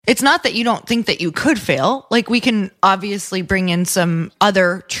It's not that you don't think that you could fail. Like, we can obviously bring in some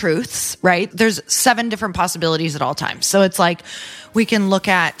other truths, right? There's 7 different possibilities at all times. So it's like, we can look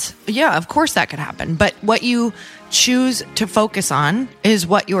at, yeah, of course that could happen. But what you choose to focus on is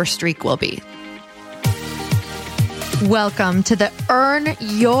what your streak will be. Welcome to the Earn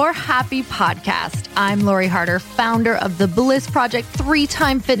Your Happy podcast. I'm Lori Harder, founder of The Bliss Project,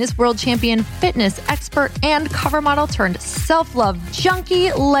 3-time fitness world champion, fitness expert, and cover model turned self-love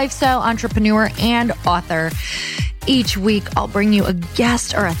junkie, lifestyle entrepreneur, and author. Each week, I'll bring you a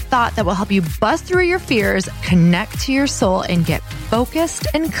guest or a thought that will help you bust through your fears, connect to your soul, and get focused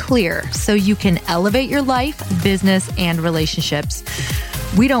and clear so you can elevate your life, business, and relationships.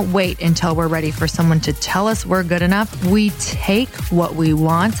 We don't wait until we're ready for someone to tell us we're good enough. We take what we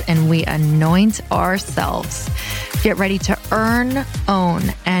want and we anoint ourselves. Get ready to earn, own,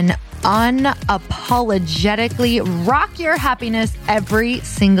 and unapologetically rock your happiness every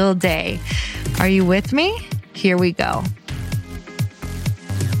single day. Are you with me? Here we go.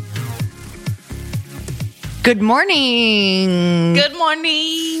 Good morning. Good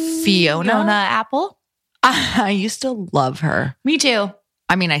morning, Fiona Apple. I used to love her. Me too.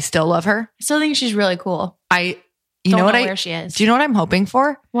 I mean, I still love her. I still think she's really cool. You know where she is. Do you know what I'm hoping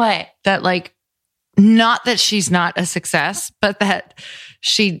for? What? That, like, not that she's not a success, but that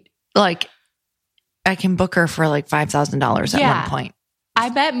she, like, I can book her for like $5,000 at one point.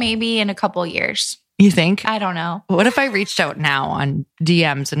 I bet maybe in a couple years. You think? I don't know. What if I reached out now on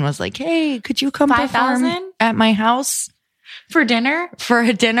DMs and was like, hey, could you come perform 5,000 at my house for dinner? For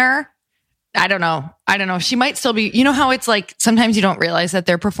a dinner? I don't know. She might still be, you know how it's like, sometimes you don't realize that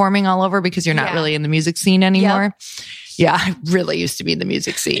they're performing all over because you're not really in the music scene anymore. Yep. Yeah. I really used to be in the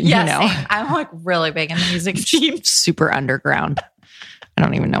music scene. Yeah, you know, same. I'm like really big in the music scene. Super underground. I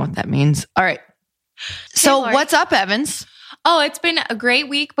don't even know what that means. All right. So what's up, Evans? Oh, it's been a great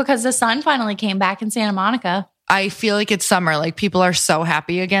week because the sun finally came back in Santa Monica. I feel like it's summer. Like, people are so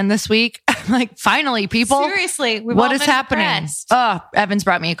happy again this week. Like, finally, people. Seriously, what is happening? Oh, Evans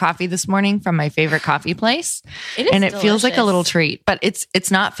brought me a coffee this morning from my favorite coffee place. It is, and it delicious. Feels like a little treat, but it's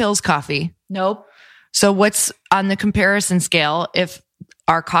not Phil's coffee. Nope. So what's on the comparison scale? If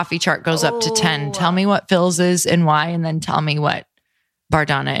our coffee chart goes up to 10, tell me what Phil's is and why, and then tell me what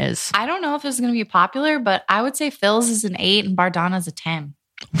Bardana is. I don't know if this is going to be popular, but I would say Phil's is an 8 and Bardana's a 10.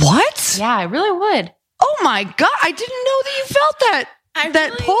 What? Yeah, I really would. Oh my God. I didn't know that you felt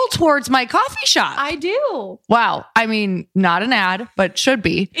that pull towards my coffee shop. I do. Wow. I mean, not an ad, but should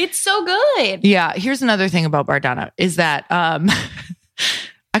be. It's so good. Yeah. Here's another thing about Bardana is that I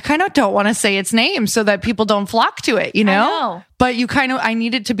kind of don't want to say its name so that people don't flock to it, you know? I know. But I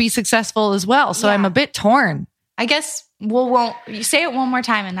need it to be successful as well. So I'm a bit torn. I guess you say it one more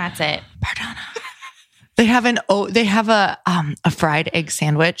time and that's it. Bardana. They have a fried egg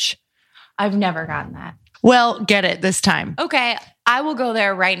sandwich. I've never gotten that. Well, get it this time. Okay. I will go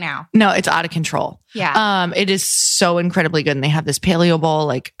there right now. No, it's out of control. Yeah. It is so incredibly good. And they have this paleo bowl.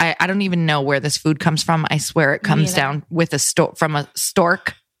 Like, I don't even know where this food comes from. I swear it comes down with from a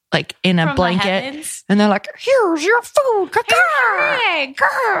stork, like in a blanket. And they're like, here's your food.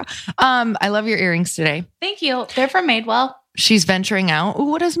 I love your earrings today. Thank you. They're from Madewell. She's venturing out.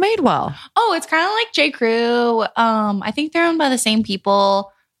 Ooh, what is Madewell? Oh, it's kind of like J. Crew. I think they're owned by the same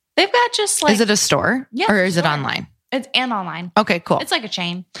people. They've got just like... Is it a store? Yeah. Or is it online? It's online. Okay, cool. It's like a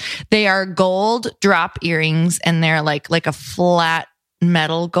chain. They are gold drop earrings and they're like a flat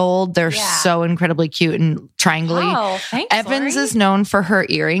metal gold. They're so incredibly cute and triangly. Oh, thanks, Evans Lori. is known for her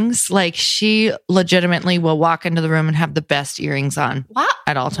earrings. Like, she legitimately will walk into the room and have the best earrings on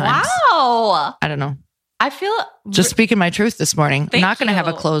at all times. Wow. I don't know. I feel... Just speaking my truth this morning. I'm not going to have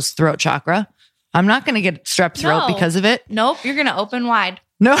a closed throat chakra. I'm not going to get strep throat because of it. Nope. You're going to open wide.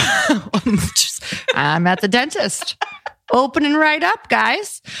 No, I'm at the dentist. Opening right up,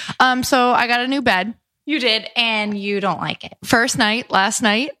 guys. So I got a new bed. You did, and you don't like it. Last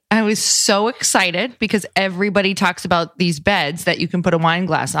night, I was so excited because everybody talks about these beds that you can put a wine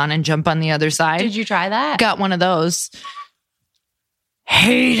glass on and jump on the other side. Did you try that? Got one of those.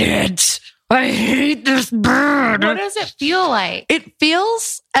 Hate it. I hate this bed. What does it feel like? It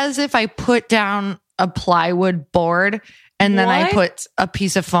feels as if I put down a plywood board and then I put a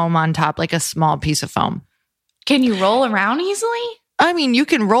piece of foam on top, like a small piece of foam. Can you roll around easily? I mean, you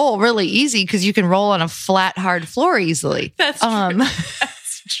can roll really easy because you can roll on a flat, hard floor easily. That's true.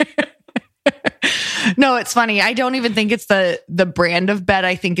 That's true. No, it's funny. I don't even think it's the brand of bed.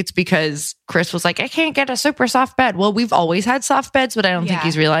 I think it's because Chris was like, I can't get a super soft bed. Well, we've always had soft beds, but I don't think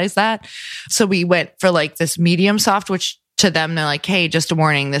he's realized that. So we went for like this medium soft, which to them. They're like, hey, just a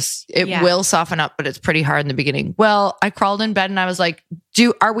warning, it will soften up, but it's pretty hard in the beginning. Well, I crawled in bed and I was like,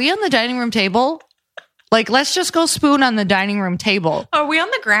 are we on the dining room table? Like, let's just go spoon on the dining room table. Are we on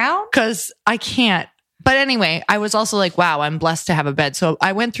the ground? Because I can't. But anyway, I was also like, wow, I'm blessed to have a bed. So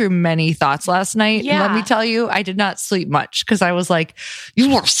I went through many thoughts last night. Yeah. And let me tell you, I did not sleep much because I was like,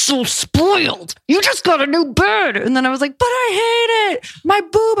 you are so spoiled. You just got a new bed. And then I was like, but I hate it. My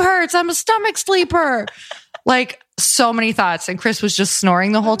boob hurts. I'm a stomach sleeper. Like, so many thoughts. And Chris was just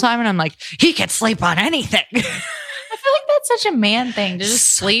snoring the whole time. And I'm like, he can sleep on anything. I feel like that's such a man thing to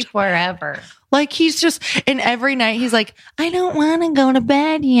just sleep wherever. Like, he's just, and every night he's like, I don't want to go to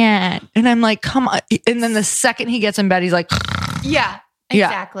bed yet. And I'm like, come on. And then the second he gets in bed, he's like, yeah,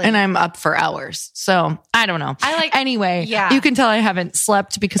 exactly. Yeah. And I'm up for hours. So I don't know. Anyway, yeah. You can tell I haven't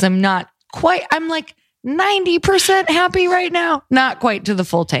slept because I'm like 90% happy right now. Not quite to the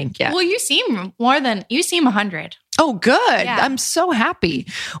full tank yet. Well, you seem 100. Oh, good. Yeah. I'm so happy.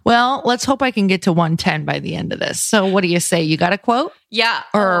 Well, let's hope I can get to 110 by the end of this. So what do you say? You got a quote? Yeah.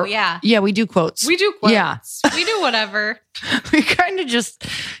 Or, yeah. Yeah, we do quotes. We do quotes. Yeah. We do whatever. We kind of just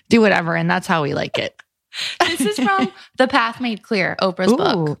do whatever, and that's how we like it. This is from The Path Made Clear, Oprah's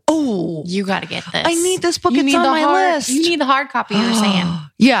book. Oh, you got to get this. I need this book. It's on my list. You need the hard copy, you're saying.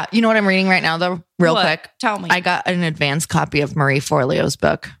 Yeah. You know what I'm reading right now, though? Real quick. Tell me. I got an advanced copy of Marie Forleo's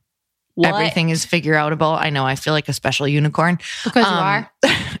book. What? Everything is figure outable. I know. I feel like a special unicorn. Because you are?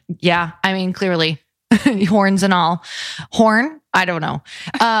 Yeah. I mean, clearly. Horns and all. Horn? I don't know.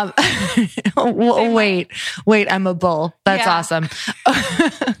 Wait, I'm a bull. That's awesome.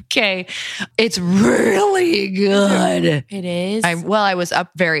 Okay. It's really good. It is? I was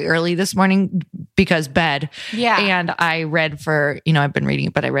up very early this morning because bed. Yeah. And I read for, I've been reading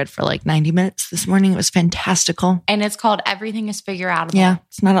it, but I read for like 90 minutes this morning. It was fantastical. And it's called Everything is Figure Outable. Yeah.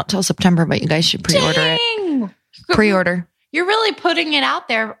 It's not out till September, but you guys should pre-order it. Pre-order. You're really putting it out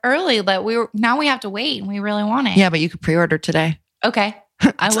there early, but now we have to wait and we really want it. Yeah, but you could pre-order today. Okay.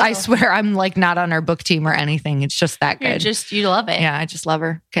 I swear I'm like not on our book team or anything. It's just that good. You love it. Yeah, I just love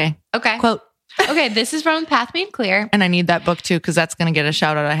her. Okay. Quote. Okay, this is from Path Made Clear. And I need that book too, because that's going to get a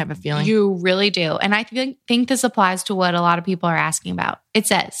shout out. I have a feeling. You really do. And I think this applies to what a lot of people are asking about. It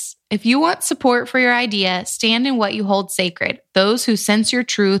says, if you want support for your idea, stand in what you hold sacred. Those who sense your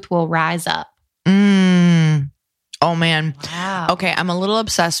truth will rise up. Oh, man. Wow. Okay, I'm a little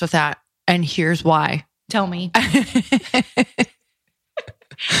obsessed with that. And here's why. Tell me.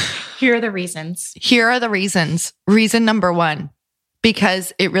 Here are the reasons. Here are the reasons. Reason number one,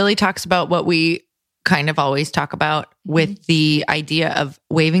 because it really talks about what we kind of always talk about with the idea of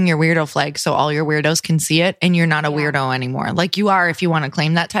waving your weirdo flag so all your weirdos can see it and you're not a weirdo anymore. Like you are if you want to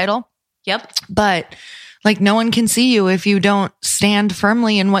claim that title. Yep. But like no one can see you if you don't stand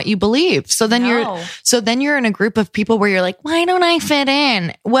firmly in what you believe. So then you're in a group of people where you're like, why don't I fit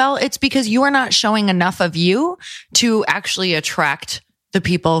in? Well, it's because you are not showing enough of you to actually attract the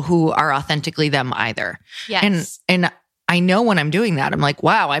people who are authentically them either. Yes. And I know when I'm doing that, I'm like,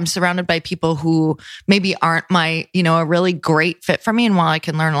 wow, I'm surrounded by people who maybe aren't my, a really great fit for me. And while I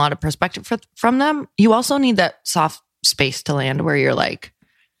can learn a lot of perspective from them, you also need that soft space to land where you're like,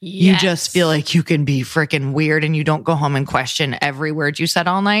 you just feel like you can be freaking weird and you don't go home and question every word you said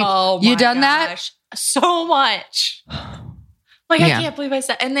all night. Oh my You done gosh. That? So much. Like, I can't believe I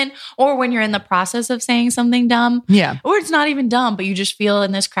said, and then, or when you're in the process of saying something dumb. Yeah. Or it's not even dumb, but you just feel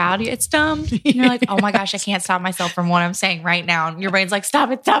in this crowd, it's dumb. And you're like, oh my gosh, I can't stop myself from what I'm saying right now. And your brain's like,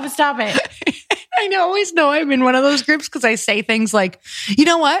 stop it. I always know I'm in one of those groups because I say things like, you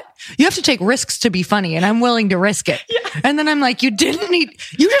know what? You have to take risks to be funny and I'm willing to risk it. Yeah. And then I'm like, you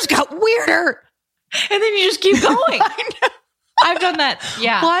just got weirder. And then you just keep going. I know. I've done that.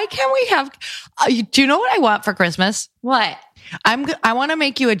 Yeah. Why can't we have, do you know what I want for Christmas? What? I want to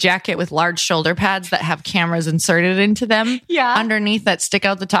make you a jacket with large shoulder pads that have cameras inserted into them underneath that stick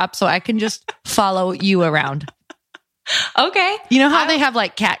out the top so I can just follow you around. Okay. You know how they have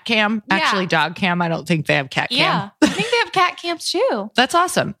like cat cam? Actually, dog cam. I don't think they have cat cam. Yeah. I think they have cat cams too. That's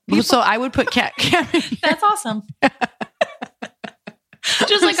awesome. So I would put cat cam in. That's awesome.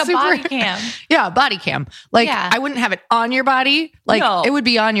 Just like a body cam. Yeah, body cam. Like I wouldn't have it on your body. Like it would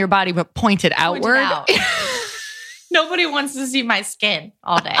be on your body, but pointed outward. Nobody wants to see my skin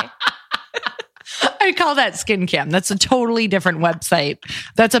all day. I call that Skin Cam. That's a totally different website.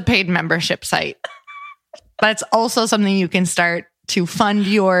 That's a paid membership site. That's also something you can start to fund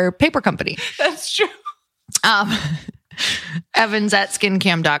your paper company. That's true. Evans at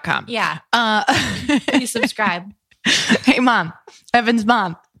skincam.com. Yeah. Please subscribe. Hey, Mom. Evan's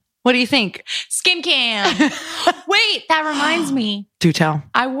mom. What do you think? Skin Cam. Wait, that reminds me. Do tell.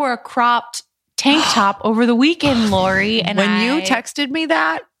 I wore a cropped tank top over the weekend, Lori. And when you texted me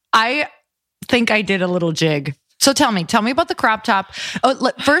that, I think I did a little jig. So tell me about the crop top.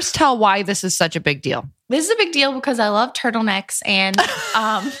 First tell why this is such a big deal. This is a big deal because I love turtlenecks and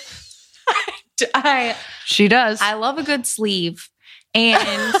she does. I love a good sleeve.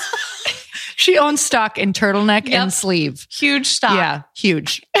 And she owns stock in turtleneck and sleeve. Huge stock. Yeah,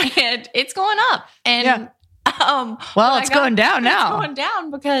 huge. And it's going up. And it's going down now. It's going down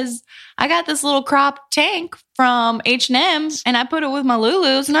because I got this little crop tank from H&M and I put it with my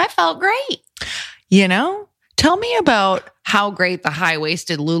Lulus and I felt great. You know, tell me about how great the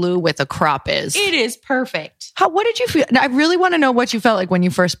high-waisted Lulu with a crop is. It is perfect. What did you feel? I really want to know what you felt like when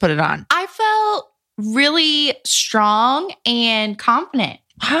you first put it on. I felt really strong and confident.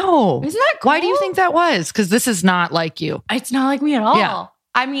 Wow. Isn't that cool? Why do you think that was? Because this is not like you. It's not like me at all. Yeah.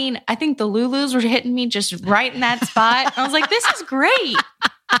 I mean, I think the Lulus were hitting me just right in that spot. I was like, this is great.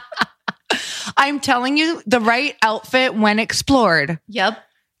 I'm telling you, the right outfit when explored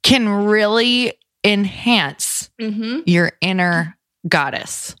can really enhance your inner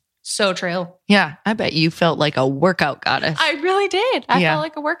goddess. So true. Yeah, I bet you felt like a workout goddess. I really did. I felt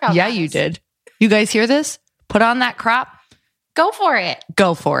like a workout Yeah, goddess. you did. You guys hear this? Put on that crop. Go for it.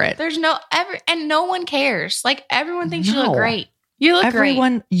 Go for it. There's and no one cares. Like everyone thinks you look great. You look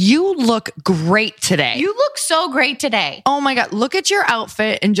great. You look great today. You look so great today. Oh my God. Look at your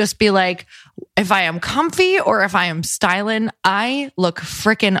outfit and just be like, if I am comfy or if I am styling, I look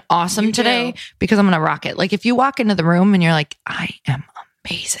freaking awesome today because I'm going to rock it. Like if you walk into the room and you're like, I am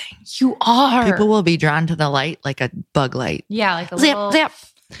amazing. You are. People will be drawn to the light like a bug light. Yeah, like a Zip, little... zip.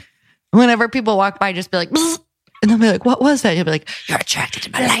 Whenever people walk by, just be like, bzz, and they'll be like, what was that? You'll be like, you're attracted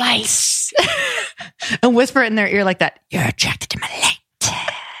to my light. And whisper it in their ear like that. You're attracted to my light.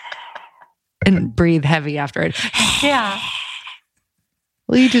 And breathe heavy after it. Yeah.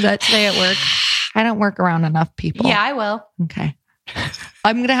 Will you do that today at work? I don't work around enough people. Yeah, I will. Okay.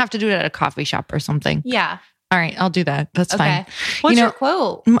 I'm going to have to do it at a coffee shop or something. Yeah. All right. I'll do that. That's fine. What's your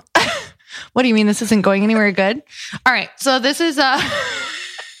quote? What do you mean? This isn't going anywhere good? All right. So this is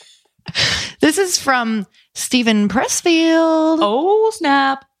this is from Stephen Pressfield. Oh,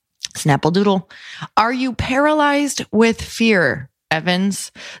 snap. Snapple doodle. Are you paralyzed with fear,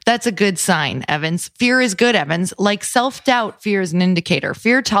 Evans? That's a good sign, Evans. Fear is good, Evans. Like self-doubt, fear is an indicator.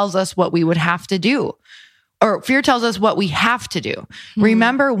 Fear tells us what we would have to do, or fear tells us what we have to do.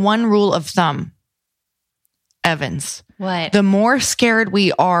 Remember one rule of thumb, Evans. What? The more scared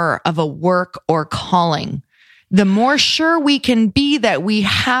we are of a work or calling, the more sure we can be that we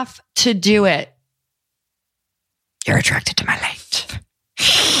have to do it. You're attracted to my light.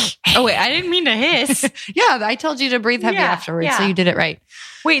 Oh, wait, I didn't mean to hiss. Yeah, I told you to breathe heavy afterwards, so you did it right.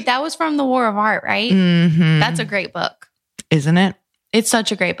 Wait, that was from The War of Art, right? Mm-hmm. That's a great book. Isn't it? It's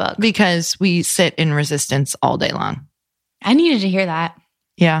such a great book. Because we sit in resistance all day long. I needed to hear that.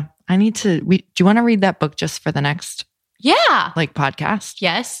 Yeah, I need to. Do you want to read that book just for the next podcast?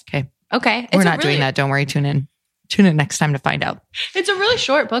 Yes. Okay. We're not doing that. Don't worry. Tune in next time to find out. It's a really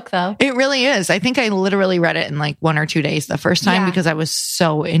short book, though. It really is. I think I literally read it in like 1 or 2 days the first time because I was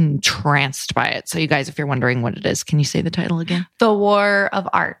so entranced by it. So you guys, if you're wondering what it is, can you say the title again? The War of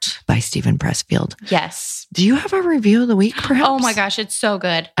Art by Stephen Pressfield. Yes. Do you have a review of the week, perhaps? Oh my gosh, it's so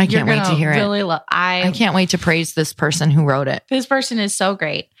good. I can't wait to hear it. I can't wait to praise this person who wrote it. This person is so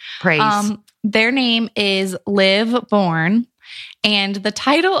great. Praise. Their name is Liv Bourne, and the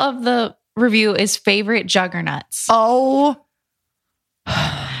title of the review is Favorite Juggernauts. Oh.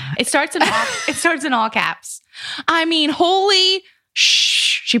 It starts in all caps. I mean, holy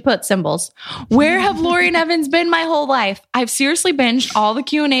she put symbols. Where have Lori and Evans been my whole life? I've seriously binged all the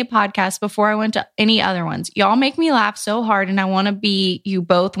Q&A podcasts before I went to any other ones. Y'all make me laugh so hard and I want to be you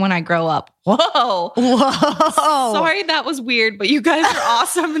both when I grow up. Whoa. Sorry that was weird, but you guys are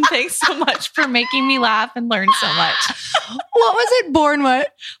awesome and thanks so much for making me laugh and learn so much. What was it? Born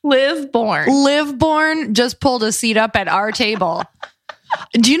what? Liv Bourne. Liv Bourne just pulled a seat up at our table.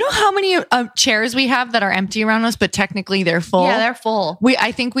 Do you know how many chairs we have that are empty around us, but technically they're full? Yeah, they're full.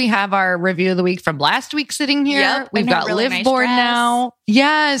 I think we have our review of the week from last week sitting here. Yep, We've got really Liv nice Bourne dress. now.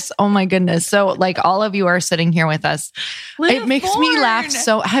 Yes. Oh my goodness. So like all of you are sitting here with us. Liv it makes me Bourne. laugh.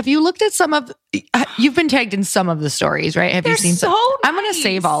 So have you looked at you've been tagged in some of the stories, right? Have They're you seen so some? I'm going to nice.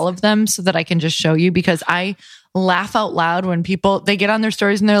 save all of them so that I can just show you because I laugh out loud when they get on their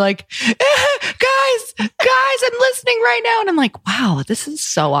stories and they're like, guys, I'm listening right now. And I'm like, wow, this is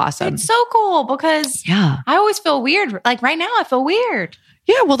so awesome. It's so cool because I always feel weird. Like right now I feel weird.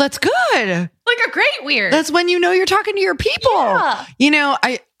 Yeah, well, that's good. Like a great weird. That's when you know you're talking to your people. Yeah. You know,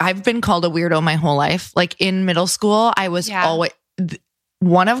 I've been called a weirdo my whole life. Like in middle school, I was always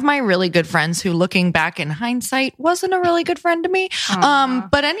one of my really good friends who, looking back in hindsight, wasn't a really good friend to me.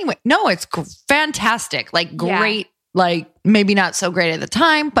 But anyway, no, it's fantastic. Like great, like maybe not so great at the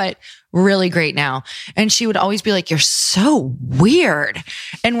time, but really great now. And she would always be like, you're so weird.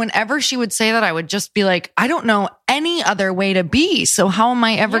 And whenever she would say that, I would just be like, I don't know any other way to be. So how am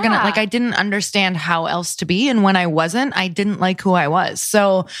I ever going to, like, I didn't understand how else to be. And when I wasn't, I didn't like who I was.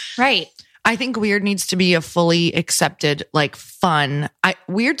 So right. I think weird needs to be a fully accepted, like fun.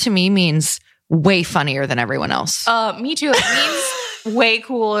 Weird to me means way funnier than everyone else. Me too. It means way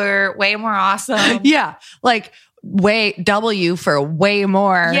cooler, way more awesome. Yeah. Like way W for way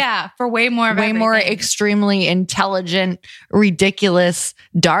more. Yeah. For way more of everything. More extremely intelligent, ridiculous,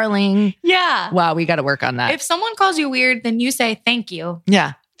 darling. Yeah. Wow. We got to work on that. If someone calls you weird, then you say thank you.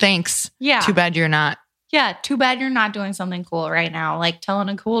 Yeah. Thanks. Yeah. Too bad you're not. Yeah. Too bad you're not doing something cool right now. Like telling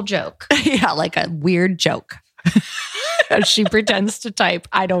a cool joke. Yeah. Like a weird joke. She pretends to type.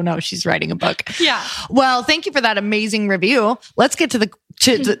 I don't know. She's writing a book. Yeah. Well, thank you for that amazing review. Let's get to the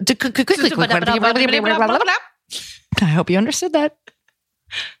quickly. I hope you understood that.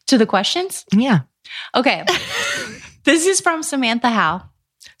 To the questions? Yeah. Okay. This is from Samantha Howe.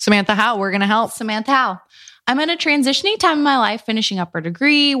 Samantha Howe, we're going to help. Samantha Howe. I'm at a transitioning time in my life, finishing up her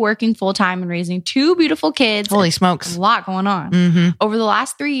degree, working full time, and raising 2 beautiful kids. Holy smokes. A lot going on. Mm-hmm. Over the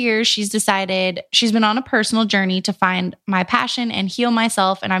last 3 years, she's been on a personal journey to find my passion and heal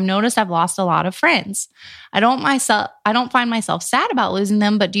myself. And I've noticed I've lost a lot of friends. I don't find myself sad about losing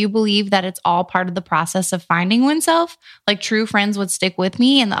them, but do you believe that it's all part of the process of finding oneself? Like true friends would stick with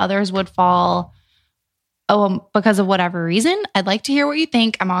me and the others would fall because of whatever reason? I'd like to hear what you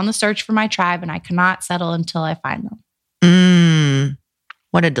think. I'm on the search for my tribe and I cannot settle until I find them.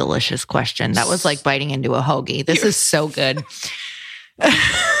 What a delicious question. That was like biting into a hoagie. This is so good.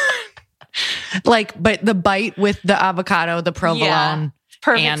 But the bite with the avocado, the provolone. Yeah.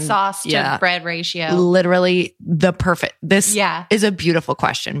 Perfect sauce to bread ratio. Literally the perfect. This is a beautiful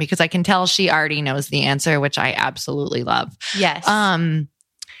question because I can tell she already knows the answer, which I absolutely love. Yes.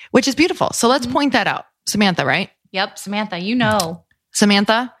 Which is beautiful. So let's point that out. Samantha, right? Yep. Samantha, you know.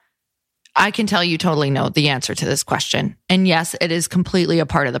 Samantha, I can tell you totally know the answer to this question. And yes, it is completely a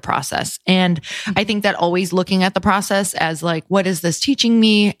part of the process. And I think that always looking at the process as like, what is this teaching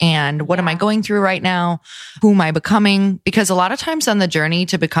me? And what am I going through right now? Who am I becoming? Because a lot of times on the journey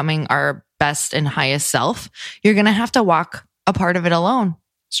to becoming our best and highest self, you're going to have to walk a part of it alone.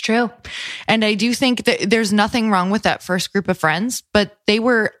 It's true. And I do think that there's nothing wrong with that first group of friends, but they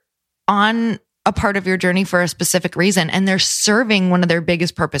were on a part of your journey for a specific reason. And they're serving one of their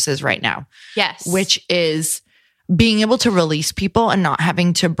biggest purposes right now. Yes. Which is being able to release people and not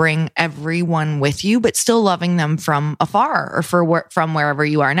having to bring everyone with you, but still loving them from afar or from wherever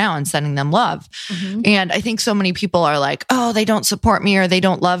you are now and sending them love. Mm-hmm. And I think so many people are like, oh, they don't support me or they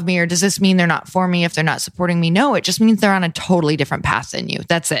don't love me. Or does this mean they're not for me if they're not supporting me? No, it just means they're on a totally different path than you.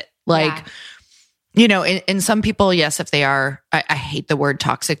 That's it. You know, and some people, yes, if they are, I hate the word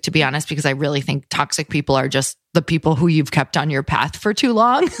toxic, to be honest, because I really think toxic people are just the people who you've kept on your path for too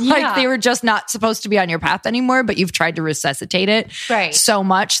long. Like they were just not supposed to be on your path anymore, but you've tried to resuscitate it so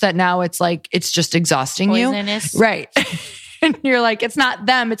much that now it's like, it's just exhausting Poisonous. You. Right. And you're like, it's not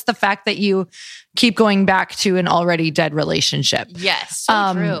them. It's the fact that you keep going back to an already dead relationship. Yes.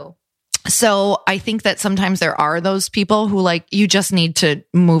 So true. So I think that sometimes there are those people who like, you just need to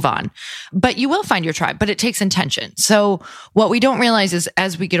move on, but you will find your tribe, but it takes intention. So what we don't realize is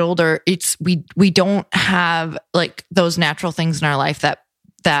as we get older, we don't have like those natural things in our life that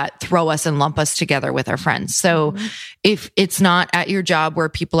throw us and lump us together with our friends. So if it's not at your job where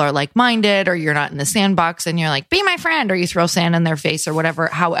people are like-minded or you're not in the sandbox and you're like, be my friend, or you throw sand in their face or whatever,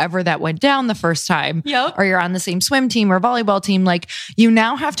 however that went down the first time, or you're on the same swim team or volleyball team, like you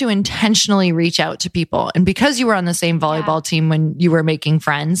now have to intentionally reach out to people. And because you were on the same volleyball team when you were making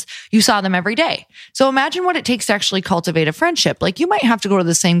friends, you saw them every day. So imagine what it takes to actually cultivate a friendship. Like you might have to go to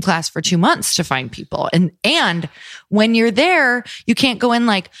the same class for 2 months to find people. And when you're there, you can't go in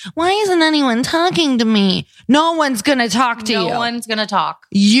like, why isn't anyone talking to me? No one's going to talk to you. No one's going to talk.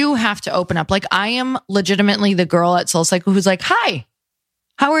 You have to open up. Like I am legitimately the girl at SoulCycle who's like, hi,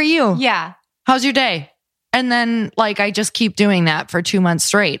 how are you? Yeah. How's your day? And then like, I just keep doing that for 2 months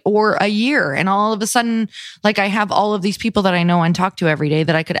straight or a year. And all of a sudden, like I have all of these people that I know and talk to every day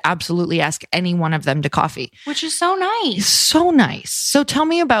that I could absolutely ask any one of them to coffee. Which is so nice. So nice. So tell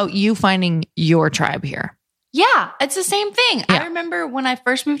me about you finding your tribe here. Yeah, it's the same thing. Yeah. I remember when I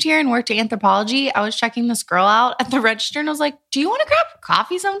first moved here and worked at Anthropologie, I was checking this girl out at the register and I was like, do you want to grab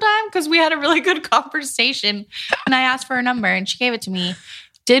coffee sometime? Because we had a really good conversation. And I asked for her number and she gave it to me.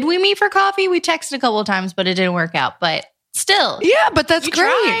 Did we meet for coffee? We texted a couple of times, but it didn't work out. But Still. Yeah, but that's You great.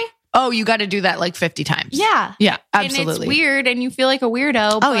 try. Oh, you got to do that like 50 times. Yeah. Yeah, absolutely. And it's weird and you feel like a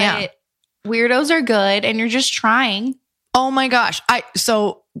weirdo. Oh, yeah. Weirdos are good and you're just trying. Oh my gosh.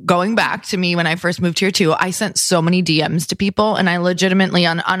 So going back to me when I first moved here too, I sent so many DMs to people, and I legitimately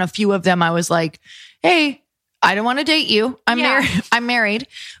on a few of them I was like, "Hey, I don't want to date you. I'm married,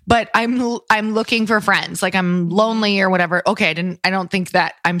 but I'm looking for friends. Like I'm lonely or whatever." Okay, I don't think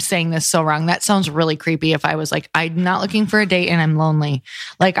that I'm saying this so wrong. That sounds really creepy if I was like, "I'm not looking for a date and I'm lonely."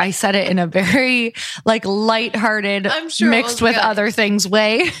 Like I said it in a very like lighthearted, I'm sure it mixed was with good. other things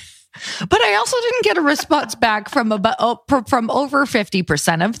way. But I also didn't get a response back from over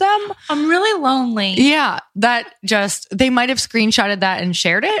 50% of them. I'm really lonely. Yeah, they might have screenshotted that and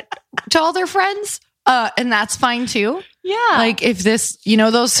shared it to all their friends. And that's fine too. Yeah. Like if this,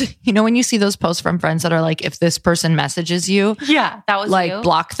 when you see those posts from friends that are like, if this person messages you, Yeah. That was like you.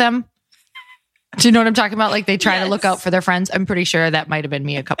 block them. Do you know what I'm talking about? Like they try to look Yes. out for their friends. I'm pretty sure that might have been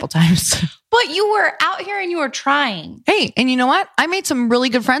me a couple times. But you were out here and you were trying. Hey, and you know what? I made some really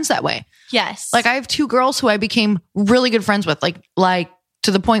good friends that way. Yes. Like I have 2 girls who I became really good friends with, like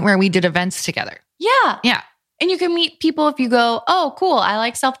to the point where we did events together. Yeah. Yeah. And you can meet people if you go, oh, cool. I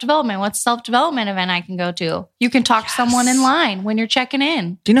like self-development. What's a self-development event I can go to? You can talk to someone in line when you're checking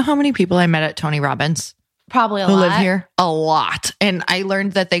in. Do you know how many people I met at Tony Robbins Probably a who lot. live here? A lot. And I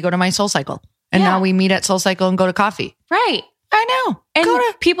learned that they go to my Soul Cycle. And Yeah. now we meet at Soul Cycle and go to coffee. Right. I know. And Go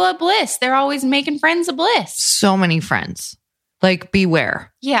to people at Bliss, they're always making friends at Bliss. so many friends. Like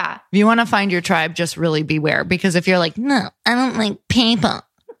beware. Yeah. If you want to find your tribe, just really beware. Because if you're like, no, I don't like people.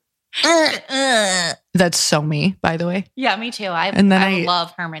 That's so me, by the way. Yeah, me too. And then I I-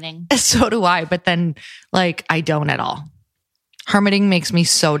 love hermiting. So do I. But then like I don't at all. Hermiting makes me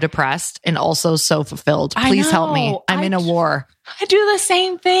so depressed and also so fulfilled. I Please help me. know. I'm in a war. I do the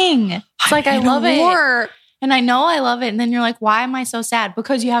same thing. It's like I I'm in a love it. war. And I know I love it. And then you're like, why am I so sad?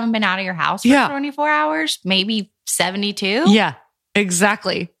 Because you haven't been out of your house for Yeah. 24 hours, maybe 72. Yeah,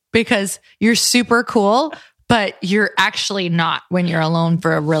 exactly. Because you're super cool, but you're actually not when you're alone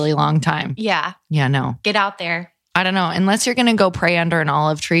for a really long time. Yeah. Yeah, no. Get out there. I don't know. Unless you're going to go pray under an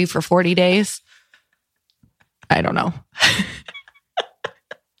olive tree for 40 days. I don't know.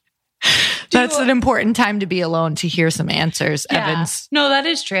 That's an important time to be alone to hear some answers, Yeah. Evans. No, that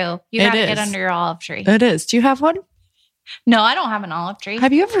is true. You It got to get is. under your olive tree. It is. Do you have one? No, I don't have an olive tree.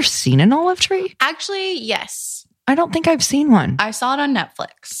 Have you ever seen an olive tree? Actually, yes. I don't think I've seen one. I saw it on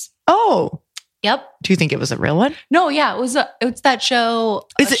Netflix. Oh, Yep. do you think it was a real one? No, yeah, it's that show.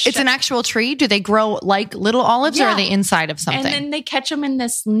 It's an actual tree? Do they grow like little olives or Yeah. are they inside of something? And then they catch them in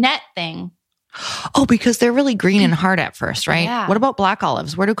this net thing. Oh, because they're really green and hard at first, right? Yeah. What about black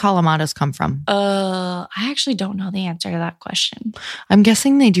olives? Where do Kalamatas come from? I actually don't know the answer to that question. I'm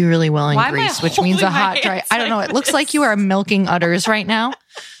guessing they do really well in Why am I Greece, which means a holding my hot dry. hands I don't know. like It looks like this? you are milking udders right now.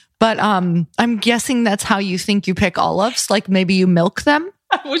 But I'm guessing that's how you think you pick olives. Like maybe you milk them.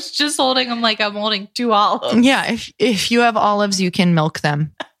 I was just holding them like I'm holding 2 olives. Yeah, if you have olives, you can milk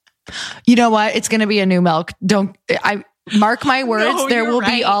them. You know what? It's going to be a new milk. Mark my words, No, there you're will be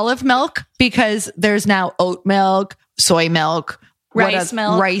right. olive milk because there's now oat milk, soy milk, Rice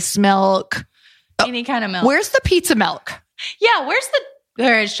milk. rice milk. Any kind of milk. Where's the pizza milk? Yeah,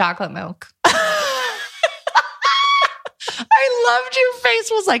 there is chocolate milk. I loved your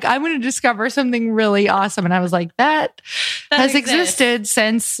face was like, I'm going to discover something really awesome. And I was like, that has exists. existed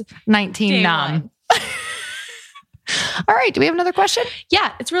since Day 19 one. All right. Do we have another question?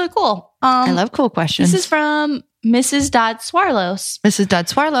 Yeah, it's really cool. I love cool questions. This is from Mrs. Dodd Swarlos. Mrs. Dud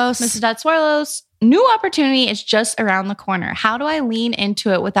Swarlos. Mrs. Dodd Swarlos. New opportunity is just around the corner. How do I lean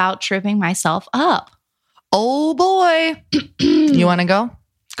into it without tripping myself up? Oh boy. You want to go?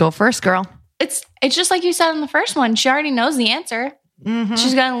 Go first, girl. It's just like you said in the first one. She already knows the answer. Mm-hmm.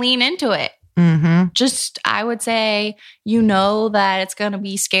 She's going to lean into it. Mm-hmm. Just, I would say, you know that it's going to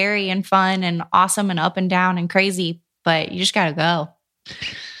be scary and fun and awesome and up and down and crazy, but you just got to go.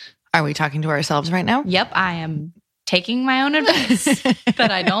 Are we talking to ourselves right now? Yep, I am taking my own advice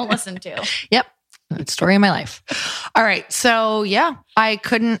that I don't listen to. Yep. That's the story of my life. All right. So yeah, I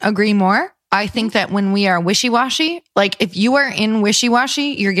couldn't agree more. I think that when we are wishy-washy, like if you are in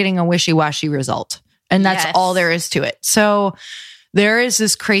wishy-washy, you're getting a wishy-washy result. And that's Yes. all there is to it. So there is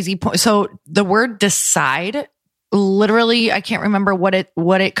this crazy point. So the word decide, literally, I can't remember what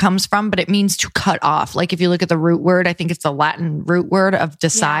it comes from, but it means to cut off. Like if you look at the root word, I think it's the Latin root word of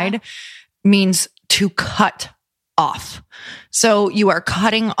decide, means to cut off. So you are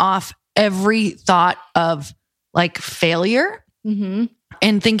cutting off every thought of like failure Mm-hmm.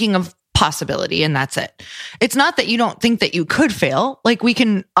 and thinking of possibility, and that's it. It's not that you don't think that you could fail. Like we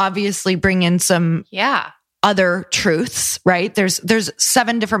can obviously bring in some Yeah. other truths, right? There's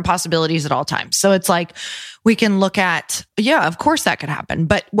 7 different possibilities at all times. So it's like we can look at, yeah, of course that could happen.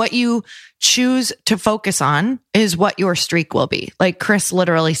 But what you choose to focus on is what your streak will be. Like Chris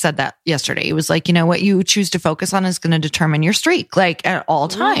literally said that yesterday. He was like, what you choose to focus on is going to determine your streak, like at all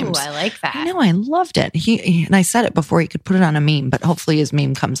times. Ooh, I like that. I know, I loved it. And I said it before he could put it on a meme, but hopefully his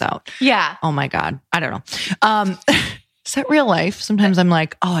meme comes out. Yeah. Oh my God. I don't know. Is that real life? Sometimes I'm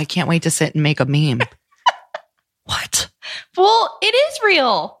like, oh, I can't wait to sit and make a meme. What? Well, it is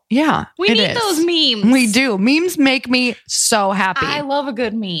real. Yeah. We need those memes. We do. Memes make me so happy. I love a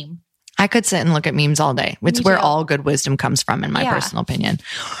good meme. I could sit and look at memes all day. It's where all good wisdom comes from, in my personal opinion.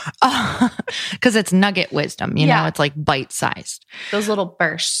 Because it's nugget wisdom, you know, it's like bite-sized. Those little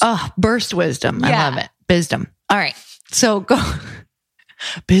bursts. Oh, burst wisdom. I love it. Bisdom. All right. So go.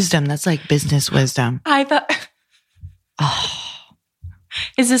 Bisdom. That's like business wisdom. I thought. Oh.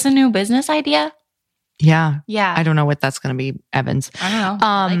 Is this a new business idea? Yeah. Yeah. I don't know what that's going to be, Evans. I don't know.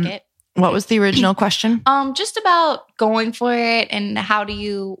 I like it. What was the original question? Just about going for it, and how do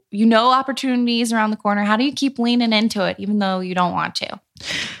you opportunities around the corner. How do you keep leaning into it even though you don't want to?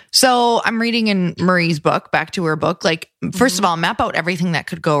 So I'm reading in Marie's book, back to her book, like, first of all, map out everything that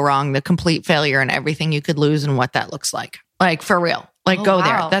could go wrong, the complete failure and everything you could lose and what that looks like. Like for real. Like go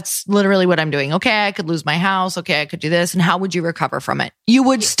there. That's literally what I'm doing. Okay, I could lose my house. Okay, I could do this. And how would you recover from it? You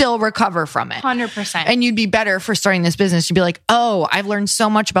would still recover from it. 100%. And you'd be better for starting this business. You'd be like, oh, I've learned so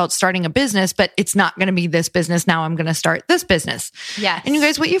much about starting a business, but it's not going to be this business. Now I'm going to start this business. Yes. And you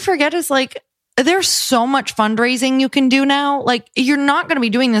guys, what you forget is like, there's so much fundraising you can do now. Like you're not going to be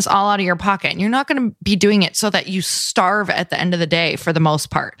doing this all out of your pocket. You're not going to be doing it so that you starve at the end of the day for the most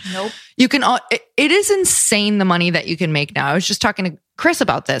part. Nope. You can, it is insane the money that you can make now. I was just talking to Chris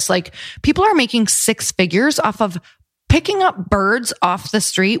about this. Like people are making 6 figures off of picking up birds off the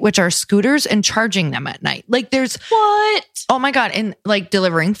street, which are scooters, and charging them at night. Like there's what? Oh my God. And like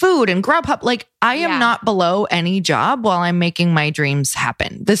delivering food and Grubhub. Like I am not below any job while I'm making my dreams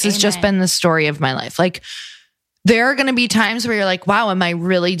happen. This has just been the story of my life. Like there are going to be times where you're like, wow, am I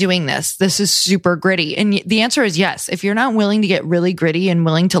really doing this? This is super gritty. And the answer is yes. If you're not willing to get really gritty and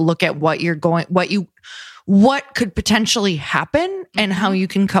willing to look at what could potentially happen and how you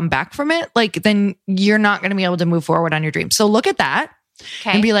can come back from it, like then you're not going to be able to move forward on your dream. So look at that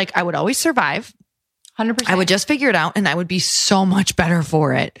and be like, I would always survive. 100%. I would just figure it out and I would be so much better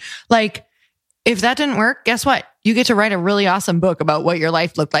for it. Like if that didn't work, guess what? You get to write a really awesome book about what your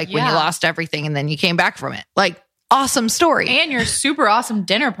life looked like when you lost everything and then you came back from it. Like awesome story. And your super awesome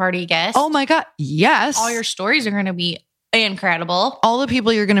dinner party guest. Oh my God. Yes. All your stories are going to be incredible. All the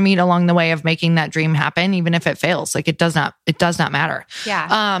people you're going to meet along the way of making that dream happen, even if it fails, like it does not matter.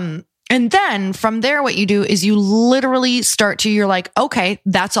 Yeah. And then from there, what you do is you literally you're like, okay,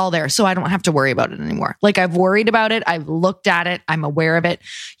 that's all there. So I don't have to worry about it anymore. Like I've worried about it. I've looked at it. I'm aware of it.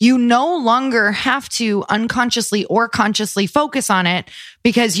 You no longer have to unconsciously or consciously focus on it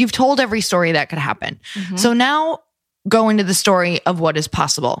because you've told every story that could happen. Mm-hmm. So now go into the story of what is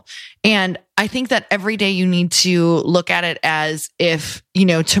possible. And I think that every day you need to look at it as if,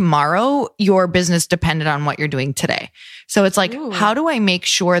 tomorrow your business depended on what you're doing today. So it's like, how do I make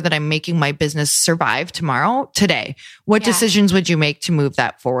sure that I'm making my business survive today? What decisions would you make to move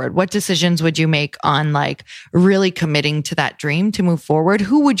that forward? What decisions would you make on like really committing to that dream to move forward?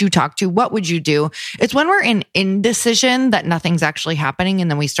 Who would you talk to? What would you do? It's when we're in indecision that nothing's actually happening. And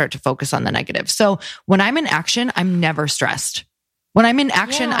then we start to focus on the negative. So when I'm in action, I'm never stressed. When I'm in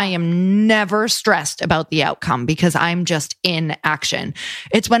action, I am never stressed about the outcome because I'm just in action.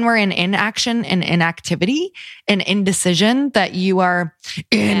 It's when we're in inaction and inactivity and indecision that you are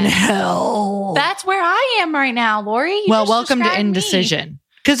in hell. That's where I am right now, Lori. Well, welcome to indecision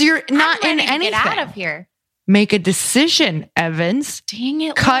because you're not in anything. Get out of here. Make a decision, Evans. Dang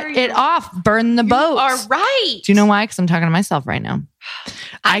it, Cut Lori. it off. Burn the boats. All right. Do you know why? Because I'm talking to myself right now.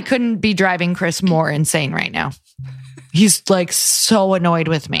 I couldn't be driving Chris more insane right now. He's like so annoyed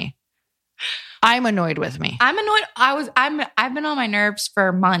with me. I'm annoyed with me. I'm annoyed. I've been on my nerves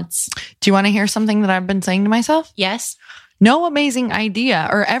for months. Do you want to hear something that I've been saying to myself? Yes. No amazing idea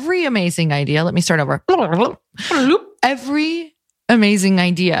or every amazing idea. Let me start over. Every amazing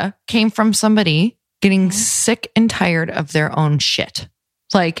idea came from somebody getting sick and tired of their own shit.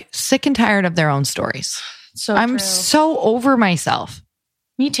 Like sick and tired of their own stories. So I'm true. so over myself.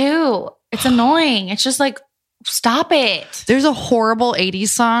 Me too. It's annoying. It's just like, stop it. There's a horrible 80s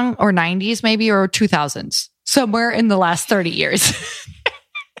song or 90s maybe or 2000s somewhere in the last 30 years.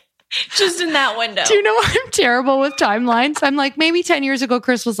 Just in that window. Do you know I'm terrible with timelines? I'm like, maybe 10 years ago,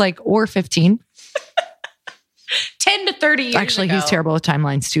 Chris was like, or 15. 10 to 30 years Actually, ago. he's terrible with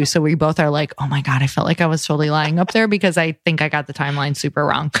timelines too. So we both are like, oh my God, I felt like I was totally lying up there because I think I got the timeline super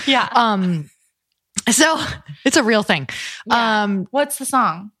wrong. Yeah. So it's a real thing. Yeah. What's the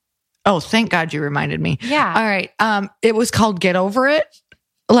song? Oh, thank God you reminded me. Yeah. All right. It was called Get Over It.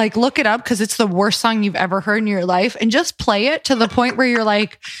 Like, look it up because it's the worst song you've ever heard in your life, and just play it to the point where you're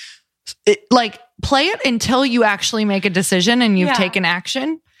like play it until you actually make a decision and you've taken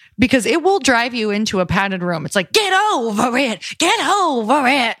action, because it will drive you into a padded room. It's like, get over it. Get over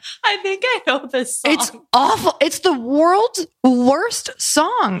it. I think I know this song. It's awful. It's the world's worst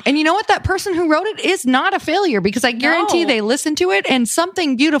song. And you know what? That person who wrote it is not a failure, because I guarantee they listened to it and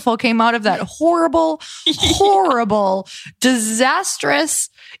something beautiful came out of that horrible, horrible, disastrous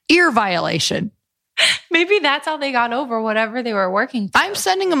ear violation. Maybe that's how they got over whatever they were working through. I'm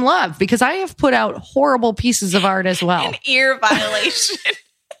sending them love because I have put out horrible pieces of art as well. An ear violation.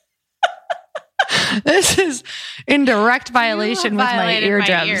 This is in direct violation with my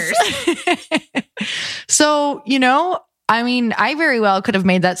eardrums. So, I mean, I very well could have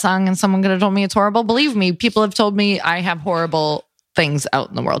made that song and someone could have told me it's horrible. Believe me, people have told me I have horrible things out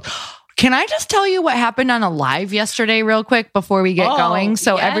in the world. Can I just tell you what happened on a live yesterday real quick before we get going?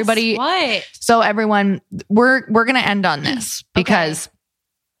 So yes, everybody, what? So everyone, we're going to end on this because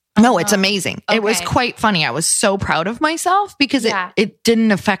no, it's amazing. It was quite funny. I was so proud of myself because it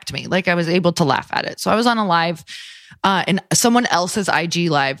didn't affect me. Like, I was able to laugh at it. So I was on a live in someone else's IG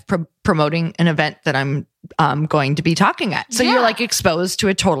live promoting an event that I'm going to be talking at. So you're like exposed to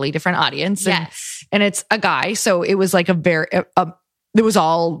a totally different audience. And it's a guy. So it was like it was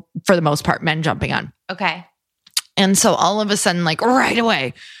all, for the most part, men jumping on. Okay. And so all of a sudden, like right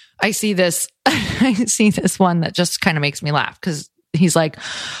away, I see this one that just kind of makes me laugh because he's like,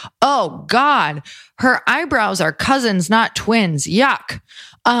 oh God, her eyebrows are cousins, not twins. Yuck.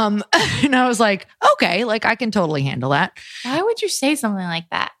 And I was like, okay, like I can totally handle that. Why would you say something like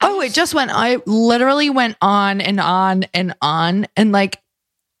that? I literally went on and on and on. And like,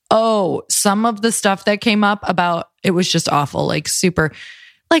 some of the stuff that came up about, it was just awful, like super,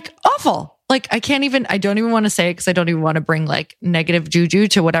 like awful. Like I don't even want to say it because I don't even want to bring like negative juju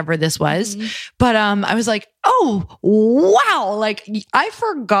to whatever this was. Mm-hmm. But I was like, oh, wow. Like I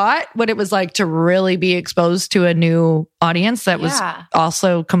forgot what it was like to really be exposed to a new audience that was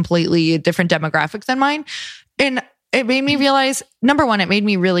also completely a different demographic than mine. And it made me realize, number one, it made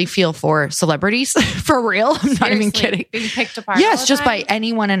me really feel for celebrities for real. I'm not even kidding. Being picked apart. Yes, just by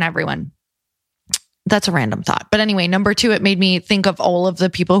anyone and everyone. That's a random thought. But anyway, number two, it made me think of all of the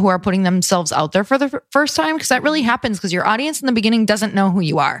people who are putting themselves out there for the first time, because that really happens because your audience in the beginning doesn't know who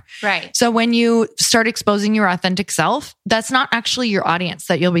you are. Right. So when you start exposing your authentic self, that's not actually your audience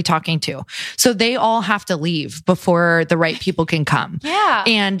that you'll be talking to. So they all have to leave before the right people can come. Yeah.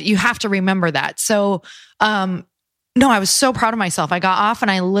 And you have to remember that. So, no, I was so proud of myself. I got off and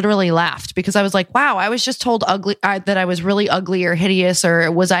I literally laughed because I was like, wow, I was just told that I was really ugly or hideous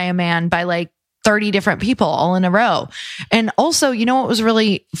or was I a man by like 30 different people all in a row. And also, you know what was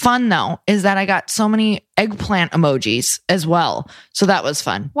really fun though, is that I got so many eggplant emojis as well. So that was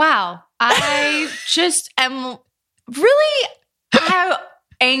fun. Wow. I just am really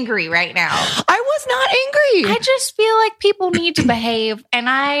angry right now. I was not angry. I just feel like people need to behave. And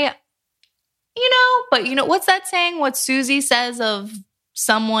what's that saying? What Susie says of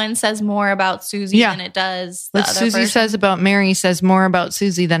someone says more about Susie than it does the what other Susie person. says about Mary says more about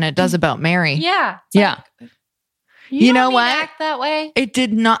Susie than it does about Mary. Yeah. Yeah. Like, you know what? Act that way. It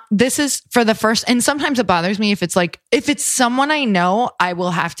did not. This is for the first, and sometimes it bothers me if it's someone I know, I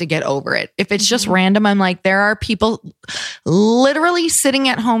will have to get over it. If it's just random, I'm like, there are people literally sitting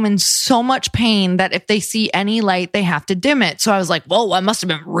at home in so much pain that if they see any light, they have to dim it. So I was like, whoa, I must have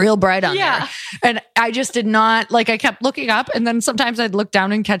been real bright on there. And I just did not, like, I kept looking up and then sometimes I'd look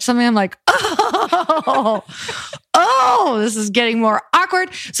down and catch something. I'm like, oh, this is getting more awkward.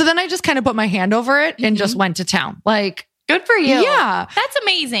 So then I just kind of put my hand over it and just went to town. Like, good for you. Yeah. That's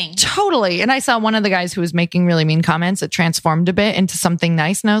amazing. Totally. And I saw one of the guys who was making really mean comments. It transformed a bit into something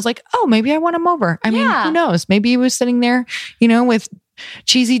nice. And I was like, oh, maybe I won him over. I mean, who knows? Maybe he was sitting there, with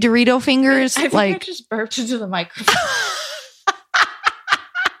cheesy Dorito fingers. I think I just burped into the microphone.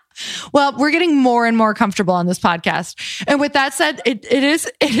 Well, we're getting more and more comfortable on this podcast. And with that said, it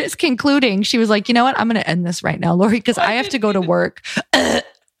is concluding. She was like, you know what? I'm going to end this right now, Lori, because I have to go to work. I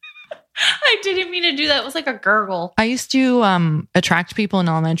didn't mean to do that. It was like a gurgle. I used to attract people in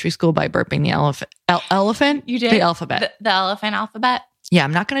elementary school by burping the elephant. You did? The alphabet. The elephant alphabet? Yeah,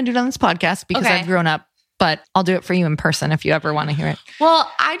 I'm not going to do it on this podcast because I've grown up, but I'll do it for you in person if you ever want to hear it. Well,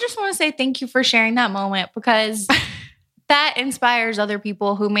 I just want to say thank you for sharing that moment because that inspires other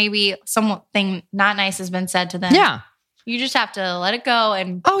people who maybe something not nice has been said to them. Yeah. You just have to let it go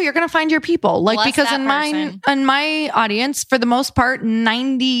and you're going to find your people. Like, bless because that in my audience, for the most part,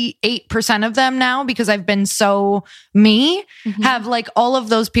 98% of them now, because I've been so me, have like all of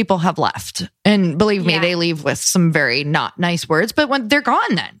those people have left. And believe me, they leave with some very not nice words, but when they're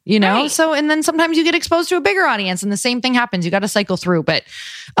gone then, you know? Right. So, and then sometimes you get exposed to a bigger audience and the same thing happens. You got to cycle through, but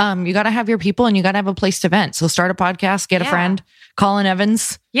you got to have your people and you got to have a place to vent. So start a podcast, get a friend, Colin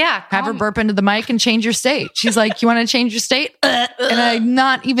Evans. Yeah. Have her burp into the mic and change your state. She's like, you want to change your state? And I'm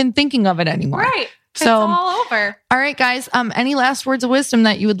not even thinking of it anymore. Right. So, it's all over. All right, guys. Any last words of wisdom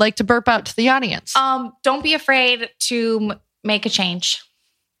that you would like to burp out to the audience? Don't be afraid to make a change.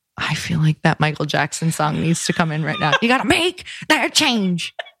 I feel like that Michael Jackson song needs to come in right now. You got to make that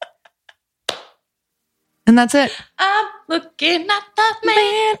change. And that's it. I'm looking at the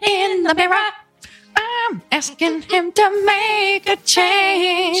man in the mirror. I'm asking him to make a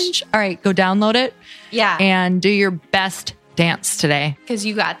change. All right, go download it. Yeah. And do your best dance today. Because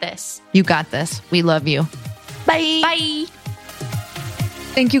you got this. You got this. We love you. Bye. Bye.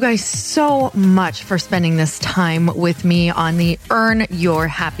 Thank you guys so much for spending this time with me on the Earn Your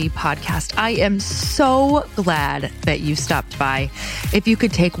Happy podcast. I am so glad that you stopped by. If you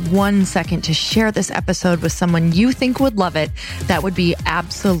could take 1 second to share this episode with someone you think would love it, that would be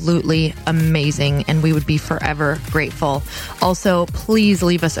absolutely amazing, and we would be forever grateful. Also, please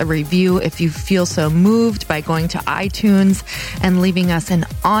leave us a review if you feel so moved by going to iTunes and leaving us an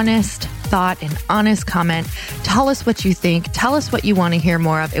honest thought, an honest comment. Tell us what you think. Tell us what you want to hear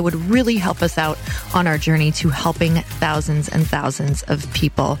more of. It would really help us out on our journey to helping thousands and thousands of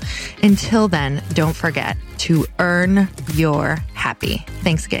people. Until then, don't forget to earn your happy.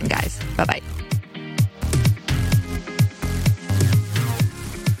 Thanks again, guys. Bye-bye.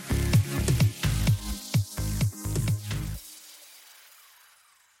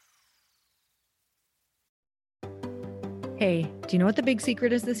 Hey, do you know what the big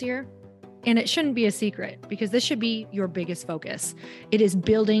secret is this year? And it shouldn't be a secret because this should be your biggest focus. It is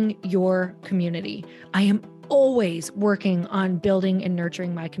building your community. I am always working on building and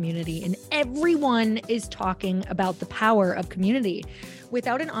nurturing my community, and everyone is talking about the power of community.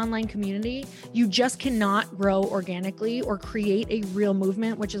 Without an online community, you just cannot grow organically or create a real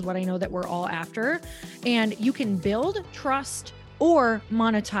movement, which is what I know that we're all after. And you can build trust or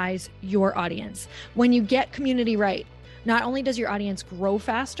monetize your audience. When you get community right, not only does your audience grow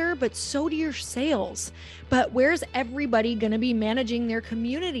faster, but so do your sales. But where's everybody going to be managing their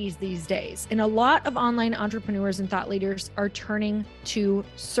communities these days? And a lot of online entrepreneurs and thought leaders are turning to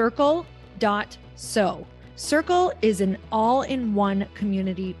Circle.so. Circle is an all-in-one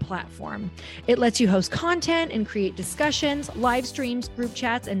community platform. It lets you host content and create discussions, live streams, group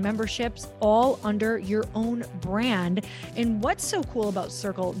chats, and memberships all under your own brand. And what's so cool about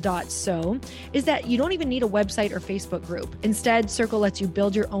Circle.so is that you don't even need a website or Facebook group. Instead, Circle lets you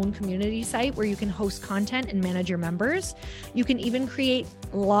build your own community site where you can host content and manage your members. You can even create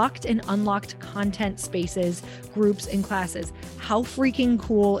locked and unlocked content spaces, groups, and classes. How freaking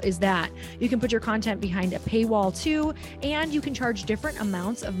cool is that? You can put your content behind a paywall too, and you can charge different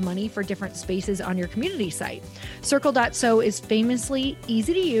amounts of money for different spaces on your community site. Circle.so is famously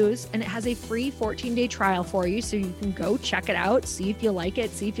easy to use, and it has a free 14-day trial for you, so you can go check it out, see if you like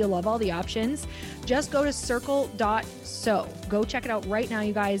it, see if you love all the options. Just go to Circle.so. Go check it out right now,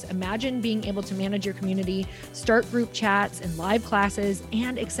 you guys. Imagine being able to manage your community, start group chats and live classes,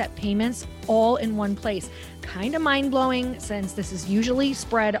 and accept payments all in one place. Kind of mind-blowing since this is usually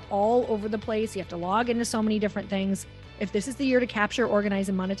spread all over the place. You have to log into so many different things. If this is the year to capture, organize,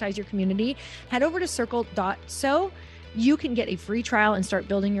 and monetize your community, head over to Circle.so. You can get a free trial and start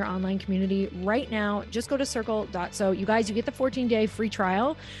building your online community right now. Just go to Circle.so. You guys, you get the 14-day free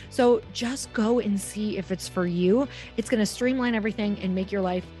trial. So just go and see if it's for you. It's going to streamline everything and make your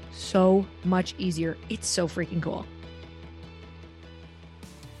life so much easier. It's so freaking cool.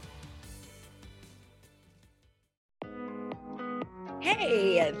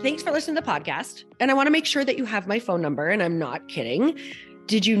 Hey, thanks for listening to the podcast. And I want to make sure that you have my phone number, and I'm not kidding.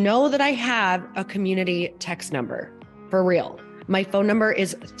 Did you know that I have a community text number? For real. My phone number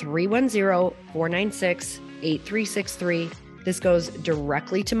is 310-496-8363. This goes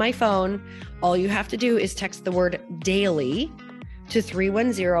directly to my phone. All you have to do is text the word daily to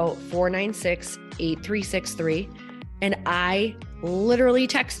 310-496-8363. And I literally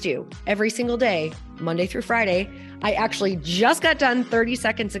text you every single day, Monday through Friday. I actually just got done 30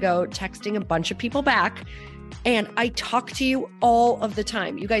 seconds ago texting a bunch of people back And I talk to you all of the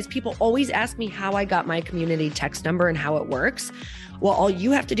time. You guys, people always ask me how I got my community text number and how it works. Well, all you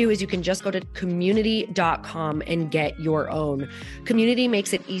have to do is you can just go to community.com and get your own. Community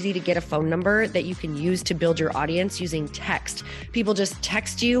makes it easy to get a phone number that you can use to build your audience using text. People just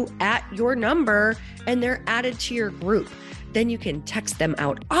text you at your number and they're added to your group. Then you can text them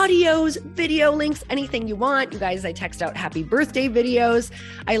out audios, video links, anything you want. You guys, I text out happy birthday videos.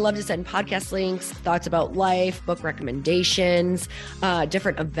 I love to send podcast links, thoughts about life, book recommendations,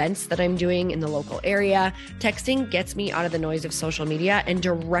 different events that I'm doing in the local area. Texting gets me out of the noise of social media and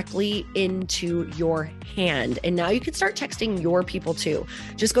directly into your hand. And now you can start texting your people too.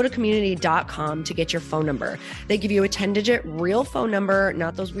 Just go to community.com to get your phone number. They give you a 10-digit real phone number,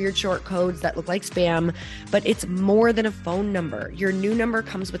 not those weird short codes that look like spam, but it's more than a phone number. Your new number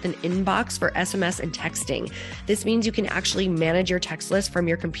comes with an inbox for SMS and texting. This means you can actually manage your text list from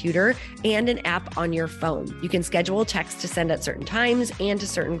your computer and an app on your phone. You can schedule texts to send at certain times and to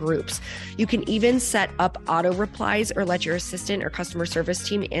certain groups. You can even set up auto replies or let your assistant or customer service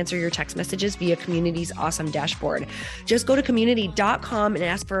team answer your text messages via Community's awesome dashboard. Just go to community.com and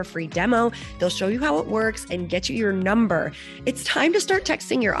ask for a free demo. They'll show you how it works and get you your number. It's time to start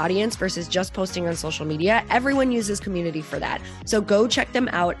texting your audience versus just posting on social media. Everyone uses Community for that. So go check them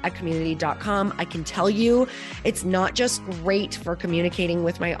out at community.com. I can tell you it's not just great for communicating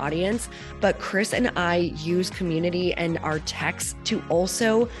with my audience, but Chris and I use Community and our texts to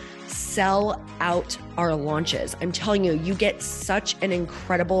also sell out our launches. I'm telling you, you get such an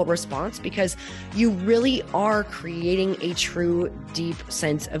incredible response because you really are creating a true, deep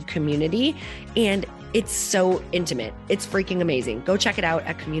sense of community. And it's so intimate. It's freaking amazing. Go check it out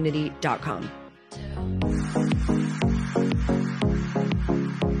at community.com.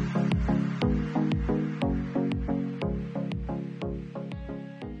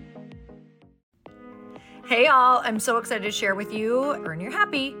 Hey all, I'm so excited to share with you, Earn Your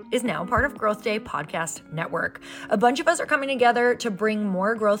Happy is now part of Growth Day Podcast Network. A bunch of us are coming together to bring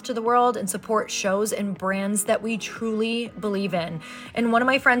more growth to the world and support shows and brands that we truly believe in. And one of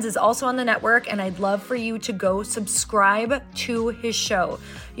my friends is also on the network, and I'd love for you to go subscribe to his show.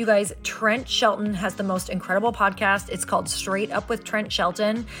 You guys, Trent Shelton has the most incredible podcast. It's called Straight Up with Trent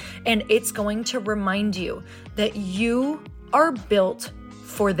Shelton, and it's going to remind you that you are built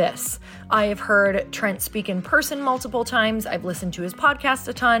for this. I have heard Trent speak in person multiple times. I've listened to his podcast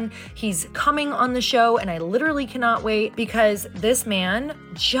a ton. He's coming on the show and I literally cannot wait because this man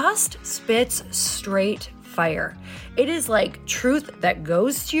just spits straight fire. It is like truth that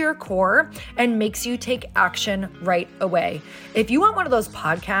goes to your core and makes you take action right away. If you want one of those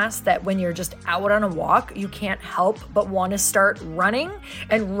podcasts that when you're just out on a walk, you can't help but want to start running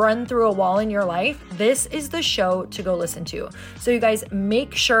and run through a wall in your life, this is the show to go listen to. So you guys,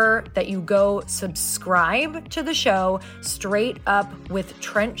 make sure that you go subscribe to the show Straight Up with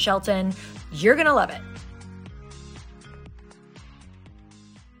Trent Shelton. You're going to love it.